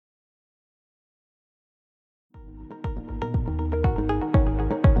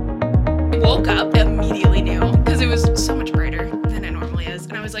woke up, immediately knew, because it was so much brighter than it normally is.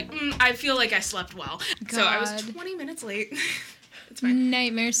 And I was like, I feel like I slept well. God. So I was 20 minutes late. It's fine.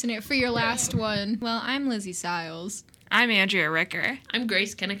 Nightmare scenario for your last one. Well, I'm Lizzie Stiles. I'm Andrea Ricker. I'm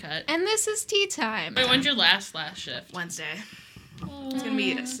Grace Kennicott. And this is Tea Time. Wait, when's your last shift? Wednesday. It's going to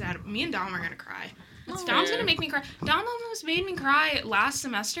be sad. Me and Dom are going to cry. That's Dom's fair. going to make me cry. Dom almost made me cry last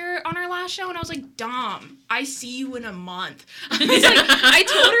semester on our last show, and I was like, Dom, I see you in a month. I was like, I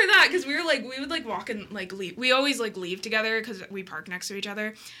told her that, because we would, like, walk and, like, leave. We always, like, leave together, because we park next to each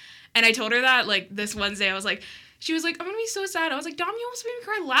other. And I told her that, like, this Wednesday, I was like, she was like, I'm going to be so sad. I was like, Dom, you almost made me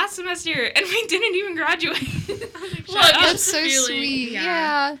cry last semester, and we didn't even graduate. I was like, Look, shut up. That's so feeling. sweet. Yeah.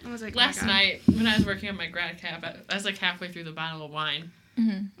 Yeah. I was like, oh my Last God. night, when I was working on my grad cap, I was like halfway through the bottle of wine.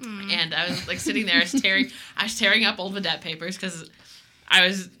 Mm-hmm. And I was like sitting there, I was tearing up old Vedette papers because I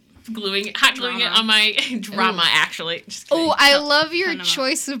was hot gluing it Drama. on my drama, actually. Just kidding. Oh, I love your Panama.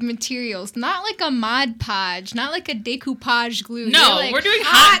 choice of materials. Not like a Mod Podge, not like a decoupage glue. No, You're like, we're doing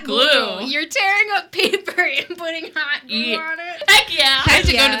hot glue. You're tearing up paper and putting hot glue Yeah. on it. Heck yeah! I have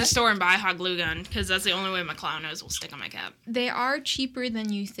to go Yeah. to the store and buy a hot glue gun, because that's the only way my clown nose will stick on my cap. They are cheaper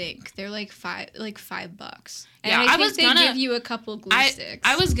than you think. They're like $5. And Yeah, I I think was they gonna- give you a couple glue sticks.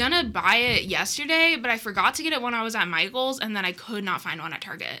 I was gonna buy it yesterday, but I forgot to get it when I was at Michael's, and then I could not find one at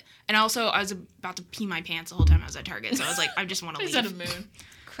Target. And also, I was about to pee my pants the whole time I was at Target, so I was like, I just want to Is that a leave. moon?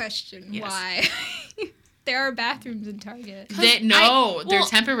 Question Yes. why? There are bathrooms in Target. They're well-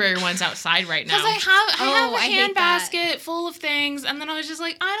 temporary ones outside right now. Because I have Oh, a I hate hand that. basket full of things, and then I was just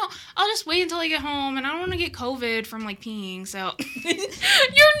like, I'll just wait until I get home, and I don't want to get COVID from, like, peeing, so. You're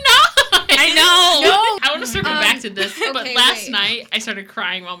not! I know! No. I want to circle back to this, but okay, last wait. night I started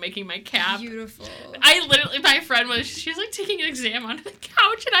crying while making my cap. Beautiful. I literally, my friend she was like taking an exam on the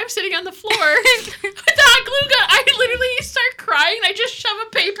couch, and I'm sitting on the floor with the hot glue gun. I literally start crying, and I just shove a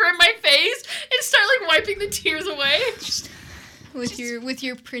paper in my face and start like wiping the tears away. With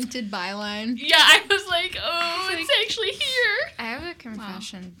your printed byline. Yeah, I was like, oh, it's actually here. I have a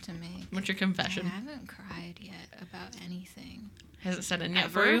confession to make. What's your I confession? haven't cried yet about anything. Has it set in yet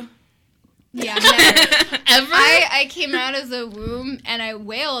Ever? for you? Yeah, never. Ever? I came out of the womb and I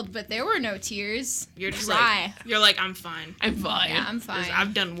wailed, but there were no tears. You're just Dry. like, you're like, I'm fine. I'm fine. Yeah, I'm fine.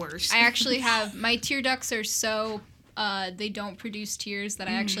 I've done worse. I actually have, my tear ducts are so, they don't produce tears that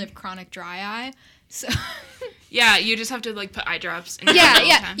I actually have chronic dry eye. So, Yeah, you just have to, like, put eye drops in your yeah, eye all the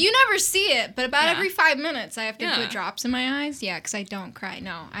yeah. time. You never see it, but about Yeah. every 5 minutes I have to Yeah. put drops in my eyes. Yeah, because I don't cry.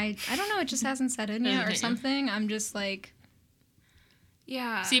 No, I don't know. It just hasn't set in yet Doesn't or hit you. something. I'm just like,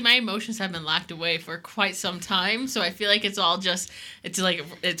 Yeah. See, my emotions have been locked away for quite some time, so I feel like it's all just, it's like,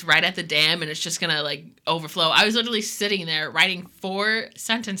 it's right at the dam, and it's just gonna, like, overflow. I was literally sitting there writing 4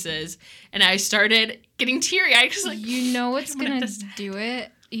 sentences, and I started getting teary-eyed, because, like, you know what's I wanted going to to do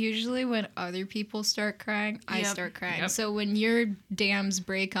it? Usually when other people start crying, I Yep. start crying. Yep. So when your dams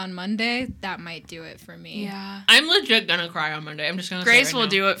break on Monday, that might do it for me. Yeah. I'm legit gonna cry on Monday. I'm just gonna Grace say will right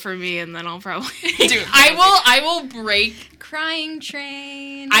do it for me, and then I'll probably now. do it. I will break. Crying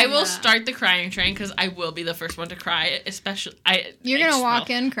train. I will Yeah. start the crying train, because I will be the first one to cry, especially, You're I going to just walk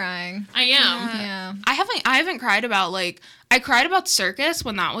will. in crying. I am. Yeah. I haven't cried about, like, I cried about Circus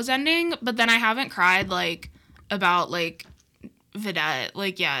when that was ending, but then I haven't cried, like, about, like, Vedette,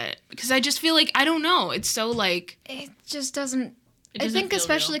 like, yet. Because I just feel like, I don't know, it's so, like, It just doesn't. It I doesn't think feel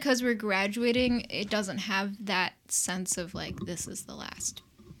especially real. because we're graduating, it doesn't have that sense of like this is the last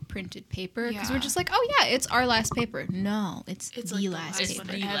printed paper because we're Yeah. just like, oh yeah, it's our last paper. No, it's It's the like the last last It's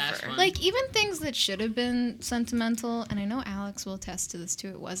paper. the last one. Like even things that should have been sentimental, and I know Alex will attest to this too.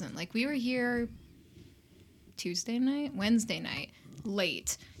 It wasn't like we were here Wednesday night,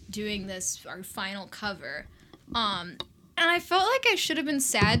 late doing this our final cover. And I felt like I should have been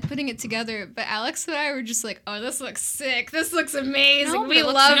sad putting it together, but Alex and I were just like, "Oh, this looks sick. This looks amazing. No, we it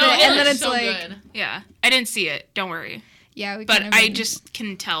looks- love No, it." And then looks it's so like, good. yeah. I didn't see it, don't worry. yeah, we But kind of I just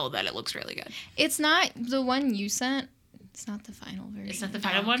can tell that it looks really good. it's not the one you sent. It's not the final version. It's not the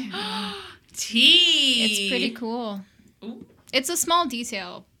final one. Okay. Tea. It's pretty cool. Ooh. It's a small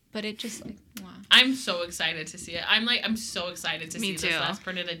detail, but it just like wow. I'm so excited to see it. I'm so excited to Me see too. this last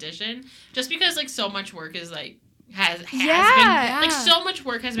printed edition. Just because like so much work is like has Yeah. been like so much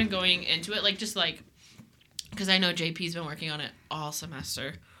work has been going into it. Like just like because I know JP's been working on it all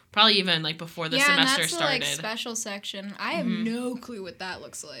semester. Probably even like before the and semester that's started. the like special section. I have Mhm. no clue what that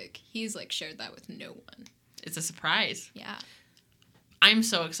looks like. He's like shared that with no one. It's a surprise. Yeah. I'm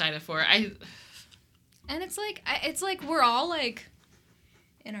so excited for it. And it's like we're all like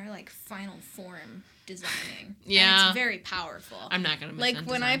in our like final form designing. And Yeah. it's very powerful. I'm not gonna miss like that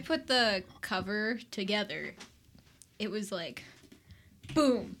when I design. put the cover together, it was like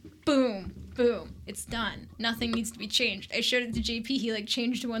boom. boom, boom, it's done. Nothing needs to be changed. I showed it to JP. He like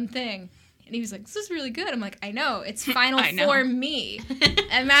changed one thing. And he was like, this is really good. I'm like, I know. It's final I know. for me.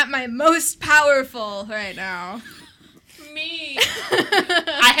 I'm at my most powerful right now. Me.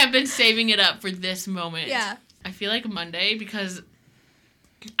 I have been saving it up for this moment. Yeah. I feel like Monday, because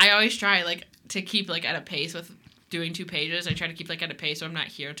I always try, like, to keep, like, at a pace with doing 2 pages. I try to keep, like, at a pace so I'm not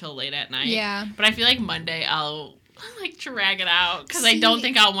here until late at night. Yeah. But I feel like Monday I'll, like, drag it out because I See- don't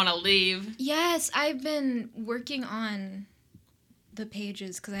think I'll want to leave. Yes, I've been working on the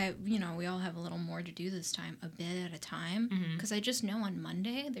pages because we all have a little more to do this time, a bit at a time. Mhm. Because I just know on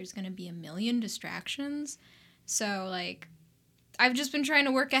Monday there's going to be a million distractions. So, like, I've just been trying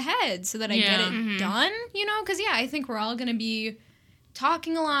to work ahead so that I get it Mhm. done, because, I think we're all going to be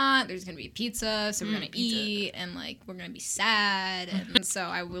talking a lot. There's going to be pizza, so we're going to pizza. eat, and, like, we're going to be sad. And so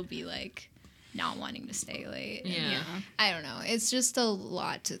I will be, like, not wanting to stay late. And, Yeah. I don't know. It's just a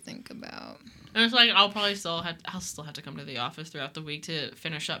lot to think about. And it's like I'll still have to come to the office throughout the week to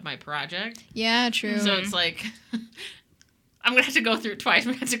finish up my project. Yeah, true. So it's like I'm gonna have to go through it twice.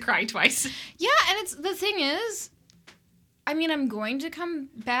 I'm gonna have to cry twice. Yeah, and it's the thing is, I mean, I'm going to come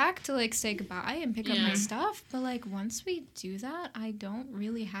back to like say goodbye and pick up my Yeah. stuff, but like once we do that, I don't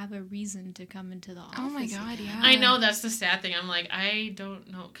really have a reason to come into the office. Oh my god, yeah. I know that's the sad thing. I'm like I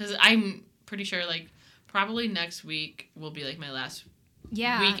don't know because I'm pretty sure like probably next week will be like my last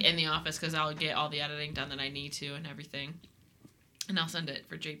Yeah. week in the office because I'll get all the editing done that I need to and everything, and I'll send it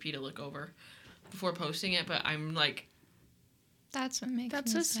for JP to look over before posting it. But I'm like, That's what makes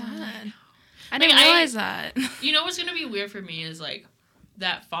That's me so sad. I Like, didn't I- realize that. you know what's gonna be weird for me is like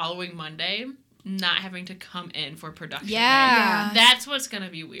that following Monday not having to come in for production. Yeah. day. That's what's gonna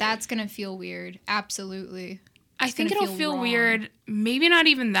be weird. That's gonna feel weird. Absolutely. I It's think gonna it'll feel wrong. weird. Maybe not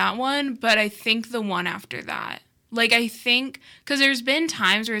even that one, but I think the one after that. Like, I think, because there's been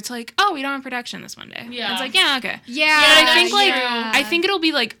times where it's like, oh, we don't have production this Monday. And Yeah. it's like, yeah, okay. Yeah. But I think, like, yeah. I think it'll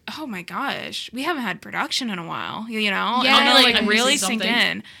be like, oh my gosh, we haven't had production in a while, you know? Yeah. And it'll, Like, like, I'm really missing sink something.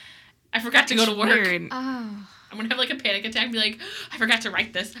 in. I forgot to go to It's work. weird. Oh. I'm gonna have like a panic attack and be like, I forgot to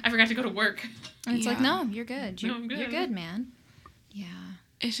write this. I forgot to go to work. And it's like, Yeah. no, you're good. No, You're, I'm good. You're good, man. Yeah.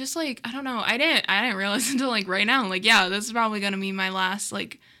 It's just like, I don't know. I didn't realize until like right now. Like, yeah, this is probably gonna be my last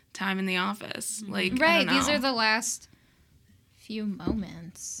like time in the office. Like, I Right. don't These know. are the last few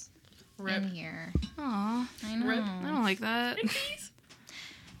moments Rip. in here. Aw, I know. Rip. I don't like that.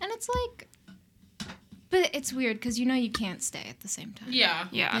 And it's like, but it's weird because you can't stay at the same time. Yeah.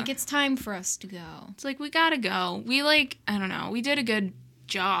 Yeah. Like it's time for us to go. It's like we gotta go. We like, I don't know. We did a good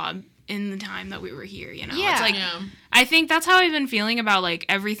job in the time that we were here. You know. Yeah. It's like Yeah. I think that's how I've been feeling about like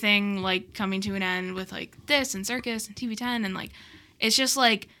everything like coming to an end with like this and Circus and TV10 and like it's just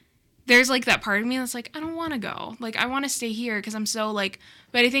like there's like that part of me that's like I don't want to go. Like I want to stay here because I'm so like.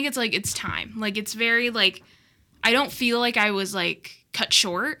 But I think it's like it's time. Like it's very like I don't feel like I was like cut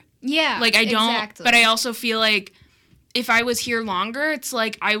short. Yeah. Like I don't. Exactly. But I also feel like if I was here longer, it's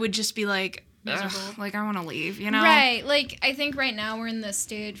like I would just be like. Ugh, Miserable. like I want to leave, you know? Right. Like I think right now we're in this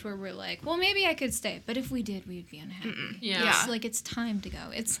stage where we're like, well, maybe I could stay, but if we did, we'd be unhappy. Yeah. Yeah. It's like it's time to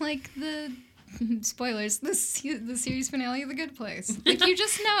go. It's like the spoilers, the series finale of The Good Place. Like you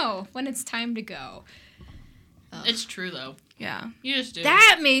just know when it's time to go. Ugh. It's true though. Yeah. You just do.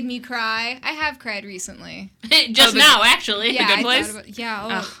 That made me cry. I have cried recently. Just the- now, actually. Yeah, Good I Place? thought about, yeah. Oh.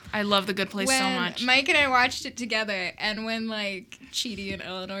 Ugh, I love The Good Place when so much. Mike and I watched it together, and when like Chidi and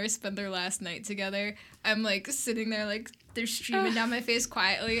Eleanor spent their last night together, I'm like sitting there like they're streaming down my face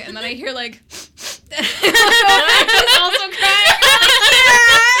quietly, and then I hear like I also crying.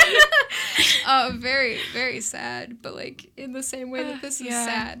 Very very sad, but like in the same way that this is Yeah.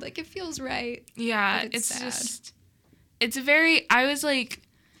 sad, like it feels right. Yeah, But it's it's sad. just it's very I was like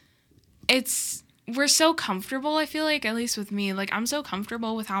we're so comfortable, I feel like, at least with me. Like I'm so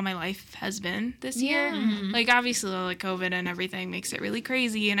comfortable with how my life has been this year. Yeah. Mhm. Like obviously like COVID and everything makes it really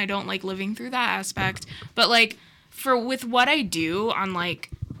crazy and I don't like living through that aspect. But like with what I do on like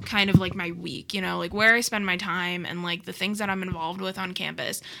kind of like my week, you know, like where I spend my time and like the things that I'm involved with on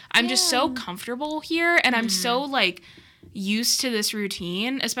campus, I'm just so Yeah. comfortable here and I'm so like used to this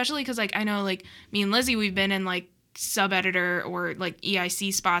routine, especially because like I know like me and Lizzie, we've been in like sub-editor or like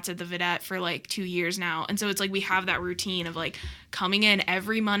EIC spots at the Vidette for like 2 years now, and so it's like we have that routine of like coming in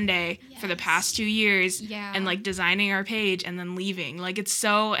every Monday for the Yes. past 2 years Yeah. and like designing our page and then leaving. Like it's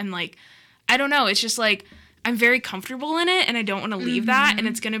so, and like I don't know, it's just like I'm very comfortable in it and I don't want to leave that, and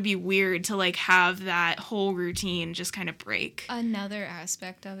it's gonna be weird to like have that whole routine just kind of break. Another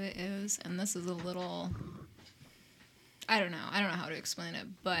aspect of it is, and this is a little, I don't know how to explain it,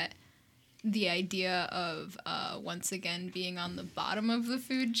 but the idea of once again being on the bottom of the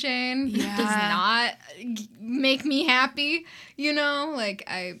food chain Yeah. does not make me happy,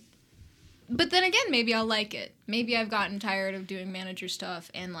 but then again, maybe I'll like it. Maybe I've gotten tired of doing manager stuff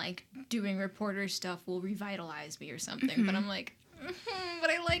and like doing reporter stuff will revitalize me or something. But I'm like, but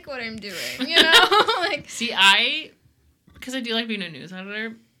I like what I'm doing, like. See, because I do like being a news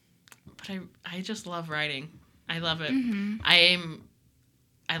editor, but I just love writing. I love it.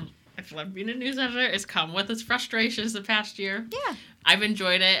 I've loved being a news editor. It's come with its frustrations the past year. Yeah. I've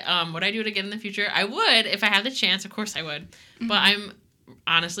enjoyed it. Would I do it again in the future? I would if I had the chance. Of course I would. But I'm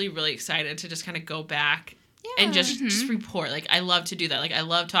honestly really excited to just kind of go back and just report. Like, I love to do that. Like, I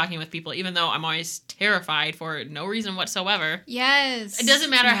love talking with people, even though I'm always terrified for no reason whatsoever. Yes. It doesn't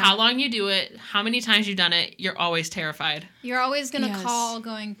matter how long you do it, how many times you've done it, you're always terrified. You're always going to call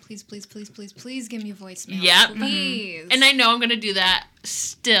going, please, please, please, please, please give me voicemail. Yep. Please. And I know I'm going to do that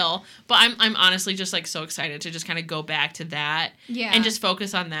still, but I'm honestly just like so excited to just kind of go back to that and just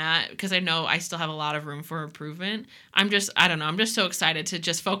focus on that because I know I still have a lot of room for improvement. I don't know, I'm just so excited to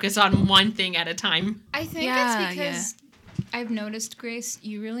just focus on one thing at a time. I think it's because I've noticed, Grace,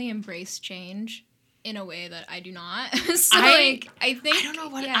 you really embrace change in a way that I do not. So I think I don't know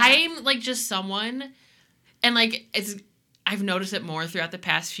what I'm like just someone and like I've noticed it more throughout the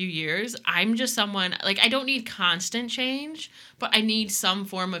past few years. I'm just someone, like, I don't need constant change, but I need some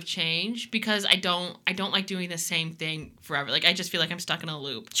form of change because I don't like doing the same thing forever. Like, I just feel like I'm stuck in a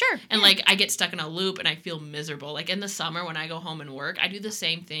loop. Sure. And, like, I get stuck in a loop and I feel miserable. Like, in the summer when I go home and work, I do the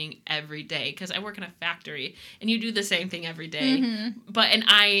same thing every day because I work in a factory and you do the same thing every day. Mm-hmm. And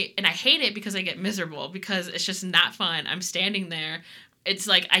I hate it because I get miserable because it's just not fun. I'm standing there. It's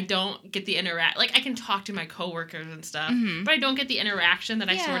like I don't get the like I can talk to my coworkers and stuff, but I don't get the interaction that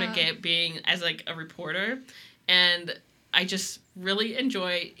I sort of get being as like a reporter. And I just really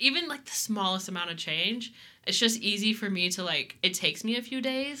enjoy even like the smallest amount of change. It's just easy for me to like, it takes me a few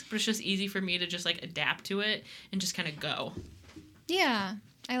days, but it's just easy for me to just like adapt to it and just kind of go. Yeah,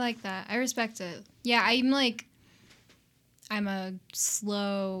 I like that. I respect it. Yeah, I'm a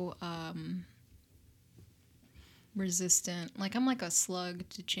slow, resistant. Like, I'm like a slug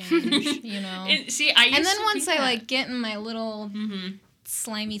to change, And, see, I used and then to once be I that. like get in my little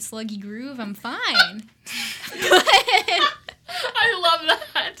slimy, sluggy groove, I'm fine. I love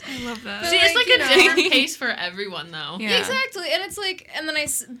that. I love that. See, it's like a different pace for everyone, though. Yeah. Exactly, and it's like, and then I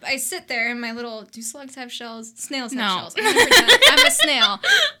sit there in my little. Do slugs have shells? Snails have No. shells. I'm a snail.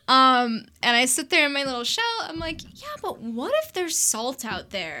 And I sit there in my little shell. I'm like, yeah, but what if there's salt out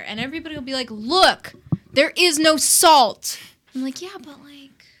there? And everybody will be like, look, there is no salt. I'm like, yeah, but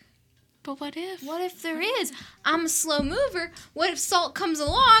like, But what if? what if there is? I'm a slow mover. What if salt comes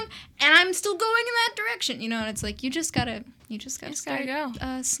along and I'm still going in that direction? And it's like you just gotta start go.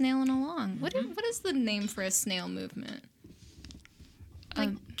 snailing along. What is the name for a snail movement?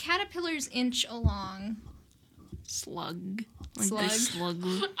 Like caterpillars inch along. Slug. Like Slug.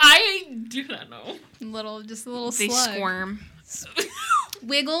 the slug. I do not know. Just a little They slug. squirm.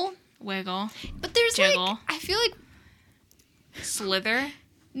 Wiggle. Wiggle. But there's Jiggle. like, I feel like, Slither.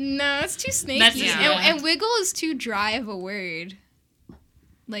 no, it's too snaky. That's And wiggle is too dry of a word.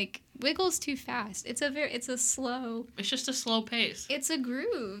 Like, wiggle is too fast. It's a slow, It's just a slow pace. it's a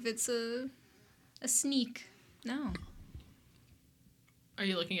groove. It's a sneak. No. Are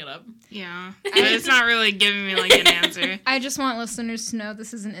you looking it up? Yeah. But it's not really giving me like an answer. I just want listeners to know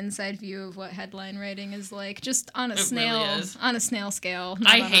this is an inside view of what headline writing is like, just on a It snail, really is. on a snail scale.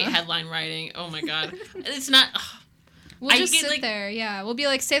 I not on hate a- headline writing. Oh my god. It's not. We'll I just get, sit like- there, yeah. We'll be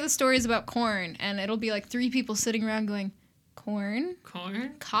like, say the stories about corn, and it'll be like 3 people sitting around going, corn,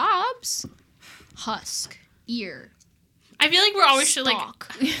 Corn? cobs, husk, ear, I feel like we're always like.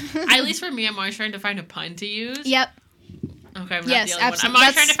 stalk. At least for me, I'm always trying to find a pun to use. Yep. Okay, I'm not Yes, the only one. I'm absolutely.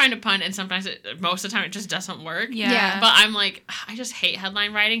 always trying That's- to find a pun, and sometimes most of the time, it just doesn't work. Yeah. But I'm like, I just hate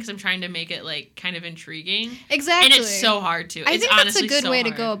headline writing because I'm trying to make it like kind of intriguing, Exactly. and it's so hard to. I It's think that's a honestly good so way to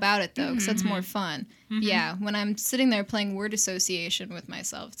hard. go about it, though, because that's Mm-hmm. more fun. Yeah, when I'm sitting there playing word association with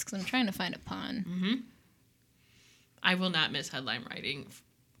myself, it's because I'm trying to find a pun. Mm-hmm. I will not miss headline writing.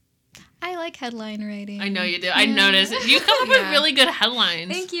 I like headline writing. I know you do. I noticed. You come up with Yeah. really good headlines.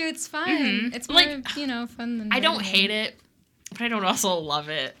 Thank you. It's fun. Mhm. It's more, Like, fun than I don't writing. hate it, but I don't also love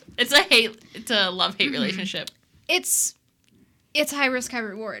it. It's a love-hate relationship. It's high risk, high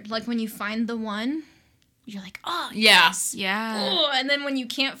reward. Like when you find the one, you're like, oh, Yeah. Yeah. oh, and then when you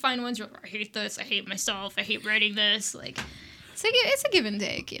can't find ones, you're like, I hate this. I hate myself. I hate writing this. Like, it's a give and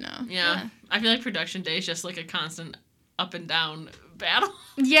take, Yeah. I feel like production day is just like a constant up and down battle.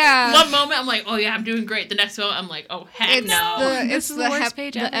 Yeah. One moment I'm like, oh yeah, I'm doing great. The next moment I'm like, oh heck It's no. This is the worst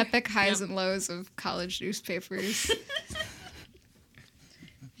page the ever. epic highs and lows of college newspapers.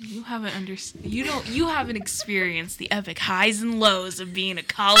 You haven't experienced the epic highs and lows of being a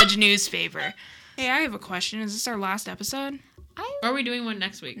college newspaper. Hey, I have a question. Is this our last episode? Or are we doing one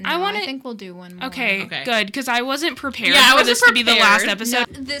next week? No, I think we'll do one more. Okay, Okay. good, because I wasn't prepared Yeah, I for wasn't this to be the last prepared.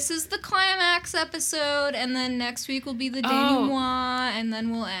 episode. This is the climax episode, and then next week will be the Oh. denouement, and then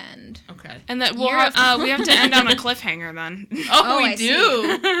we'll end. Okay. And that You're a- we have to end on a cliffhanger then. Oh, we I see.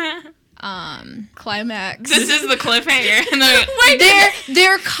 do. Climax. This is the cliffhanger. And then,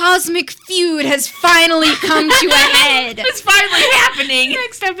 Their cosmic feud has finally come to a head. It's finally happening.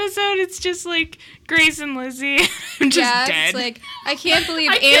 next episode, it's just like Grace and Lizzie. I'm just Yeah, dead. it's like, I can't believe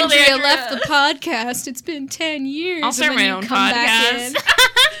I killed Andrea Andrea. left the podcast. It's been 10 years. I'll start and then my you own come back podcast. in.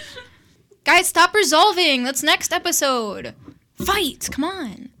 Guys, stop resolving. That's next episode. Fight. Come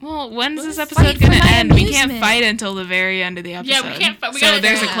on. Well, when's this Fight episode for gonna my end? We can't amusement. fight until the very end of the episode. Yeah, we can't fight. We so gotta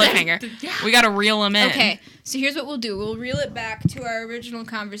there's a do it. cliffhanger. Yeah. We gotta reel them in. Okay, so here's what we'll do. We'll reel it back to our original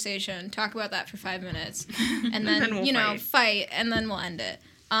conversation, talk about that for 5 minutes, and then, then we'll fight, and then we'll end it.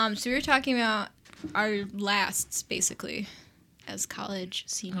 So we were talking about our lasts, basically, as college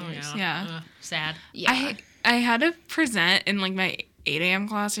seniors. Oh, Yeah. Sad. Yeah. I had to present in like my 8 a.m.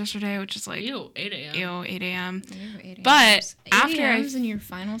 class yesterday, which is like, Ew, 8 a.m. 8 a.m. Ew, 8 But a.m.s. 8 after I- a.m.s in your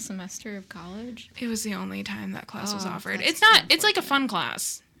final semester of college? It was the only time that class was Oh, offered. that's It's not, it's like a fun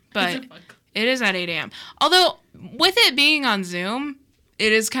class, but It's a fuck. it is at 8 a.m. Although, with it being on Zoom,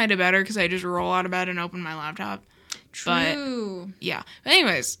 it is kind of better because I just roll out of bed and open my laptop. But True. yeah. But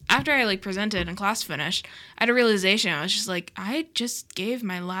anyways, after I like presented and class finished, I had a realization. I was just like, I just gave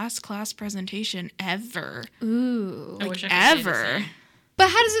my last class presentation ever. Ooh. I wish I could say the Ever. same. But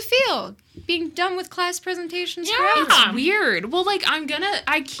how does it feel being done with class presentations Yeah. forever? It's weird. Well, like,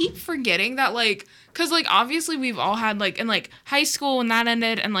 I keep forgetting that, like, because, like, obviously we've all had, like, in, like, high school when that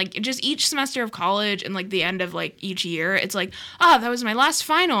ended and, like, just each semester of college and, like, the end of, like, each year, it's like, oh, that was my last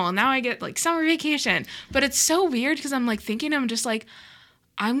final and now I get, like, summer vacation. But it's so weird because I'm, like, thinking I'm just, like,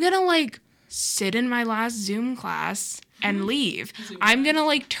 I'm going to, like, sit in my last Zoom class and leave. I'm going to,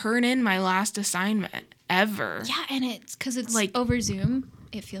 like, turn in my last assignment ever. Yeah, and it's because it's Like- over Zoom,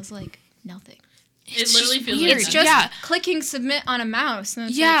 it feels like nothing. It It's literally just feels weird. like It's just Yeah. clicking submit on a mouse. And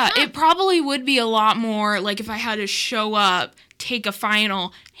it's Yeah, like, huh. it probably would be a lot more like if I had to show up, take a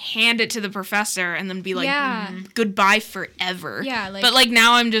final, hand it to the professor, and then be like, Yeah. goodbye forever. Yeah, like- but like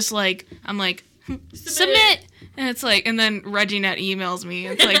now I'm just like, submit. And it's like, and then ReggieNet emails me.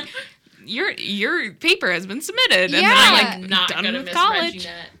 It's like, your paper has been submitted. And then Yeah. I'm I'm like, not done gonna with miss college.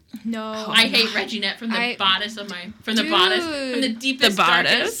 ReggieNet. No. I hate ReggieNet from the bodice of my from the deepest The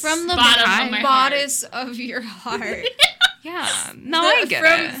bodice? darkest From the bottom of my heart. bodice of your heart. Yeah, no, I get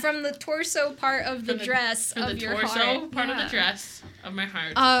it. From the torso part of the From dress from of the your torso heart. part of Yeah. the dress of my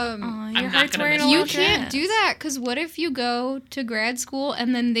heart. Aw, I'm your not heart's gonna wearing miss a You little can't dress. do that because what if you go to grad school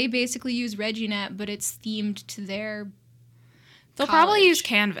and then they basically use ReggieNet, but it's themed to their. They'll probably college. use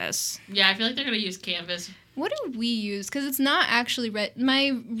Canvas. Yeah, I feel like they're gonna use Canvas. What do we use? Because it's not actually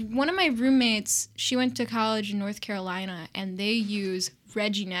one of my roommates. She went to college in North Carolina, and they use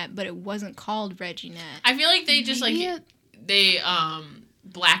ReggieNet, but it wasn't called ReggieNet. I feel like they just Maybe like they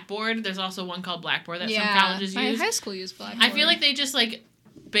Blackboard. There's also one called Blackboard that some colleges my use. high school used Blackboard. I feel like they just like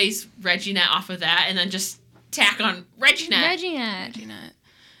base ReggieNet off of that and then just tack on ReggieNet. ReggieNet.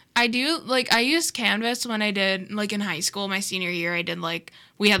 I do, like, I used Canvas when I did, like, in high school, my senior year, I did, like,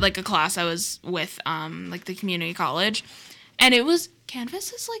 we had, like, a class I was with, like, the community college, and it was,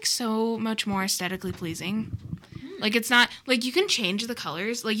 Canvas is, like, so much more aesthetically pleasing. Like, it's not, like, you can change the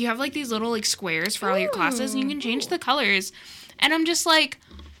colors, like, you have, like, these little, like, squares for all your classes, and you can change the colors, and I'm just, like,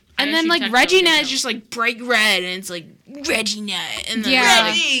 and then, like, ReggieNet is just, like, bright red, and it's, like, ReggieNet, and then, Yeah.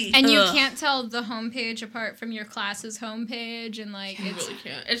 Reggie! And you Ugh. can't tell the homepage apart from your class's homepage, and like You it's really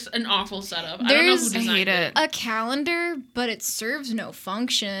can't. It's an awful setup. I don't know who There's- I designed hate it. a calendar, but it serves no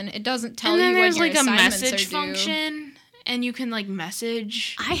function. It doesn't tell And then you there's, when your like, a assignments message are due. function, and you can, like,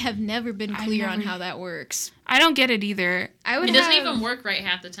 message. I have never been I've clear on never- how that works. I don't get it either. I would It doesn't have- even work right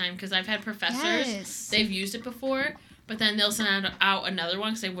half the time because I've had professors, Yes. they've used it before, but then they'll send out another one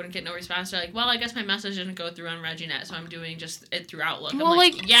because they wouldn't get no response. They're like, well, I guess my message didn't go through on ReggieNet, so I'm doing just it through Outlook. Well, I'm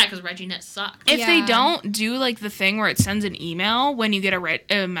like, like- yeah, because ReggieNet sucks. If they Yeah. don't do like the thing where it sends an email when you get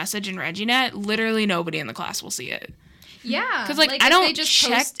a message in ReggieNet, literally nobody in the class will see it. Yeah, 'Cause, like, if I don't they just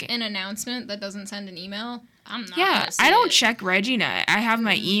check- post an announcement that doesn't send an email. I'm not. Yeah, gonna see I don't it. check ReggieNet. I have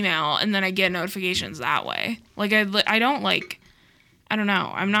my email and then I get notifications that way. Like I don't like, I don't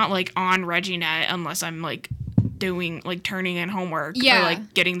know. I'm not like on ReggieNet unless I'm like doing, like, turning in homework Yeah. or,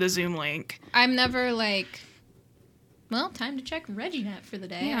 like, getting the Zoom link. I'm never like, well, time to check ReggieNet for the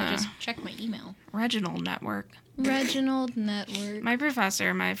day. Yeah. I just check my email. Reginald Network. Reginald Network. My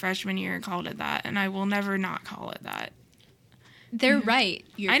professor, my freshman year, called it that, and I will never not call it that. They're right.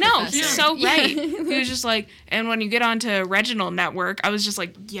 Your I know, professor. he's so right. He was just like, and when you get onto Reginald Network, I was just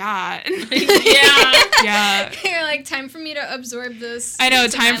like, yeah. Yeah. Yeah. You're like, time for me to absorb this. I know,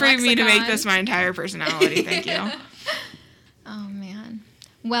 into time my for me to make lexicon. this my entire personality. Thank you. Oh man.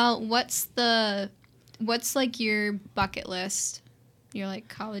 Well, what's like your bucket list? Your like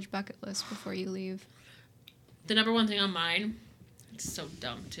college bucket list before you leave? The number one thing on mine, it's so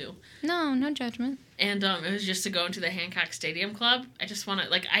dumb too. No judgment. And it was just to go into the Hancock Stadium Club. I just want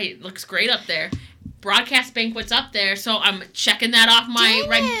to, it looks great up there. Broadcast banquet's up there, so I'm checking that off my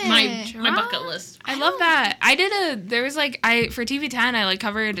my bucket list. I love that. There was like, for TV10, I like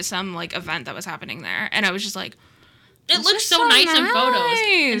covered some like event that was happening there, and I was just like, It This looks is so so nice in photos.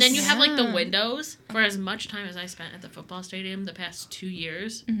 nice. And then you have like the Yeah. windows. For as much time as I spent at the football stadium the past 2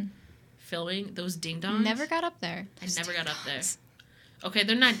 years filming those ding dongs, Never got up there. I never got up there. Okay,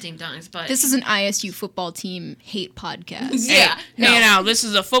 they're not ding dongs, but This is an ISU football team hate podcast. yeah, no. no, this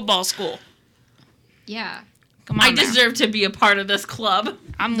is a football school. Yeah. Come on, I now. deserve to be a part of this club.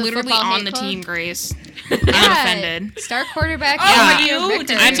 I'm The literally football on hate the club? team, Grace. Yeah. I'm offended. Star quarterback. Oh, Andrea you? Ricker.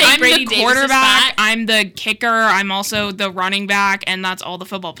 Did you I'm, take I'm Brady the Davis's quarterback. spot? I'm the kicker. I'm also the running back, and that's all the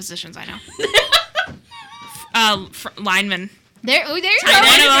football positions I know. Lineman, There you Tight go.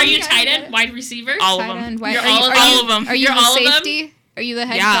 end? of Are them. you tight end? Wide receiver? all of Tight them. end. Why- You're are you- all of are you- all of them. Are you You're the all of them? safety? Are you the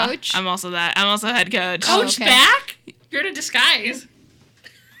head Yeah, coach? I'm also that. I'm also head coach. Oh, Coach okay. back? You're in a disguise.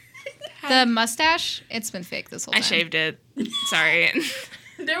 The mustache, it's been fake this whole I time. shaved it. Sorry.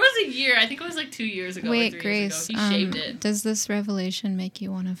 There was a year, I think it was like 2 years ago. Wait, or 3 Grace, years ago. He shaved it. does this revelation make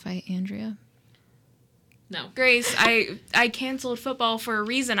you want to fight Andrea? No. Grace, I canceled football for a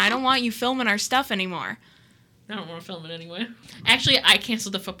reason. I don't want you filming our stuff anymore. I don't want to film it anyway. Actually, I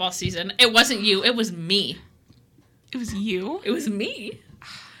canceled the football season. It wasn't you. It was me. It was you? It was me.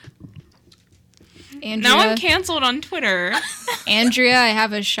 Andrea, Now I'm canceled on Twitter. Andrea, I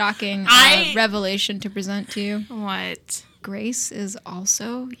have a shocking I- revelation to present to you. What? Grace is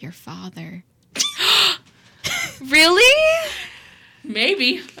also your father. Really?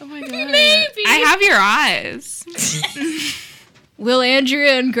 Maybe. Oh my god. Maybe. I have your eyes. Will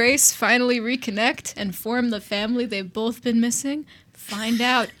Andrea and Grace finally reconnect and form the family they've both been missing? Find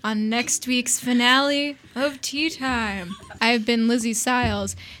out on next week's finale of Tea Time. I've been Lizzie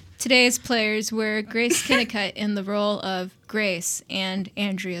Stiles. Today's players were Grace Kinnicutt in the role of Grace and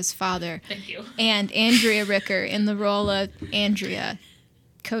Andrea's father, Thank you. and Andrea Ricker in the role of Andrea,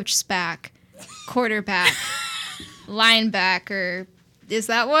 Coach Spack, quarterback, linebacker. Is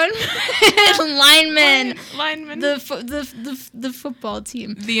that one? Lineman. Lineman. The football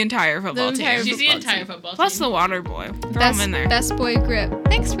team. The entire football entire team. She's the football entire team. football Plus team. the water boy. Throw him in there. Best boy grip.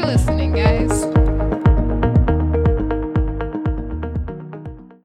 Thanks for listening, guys.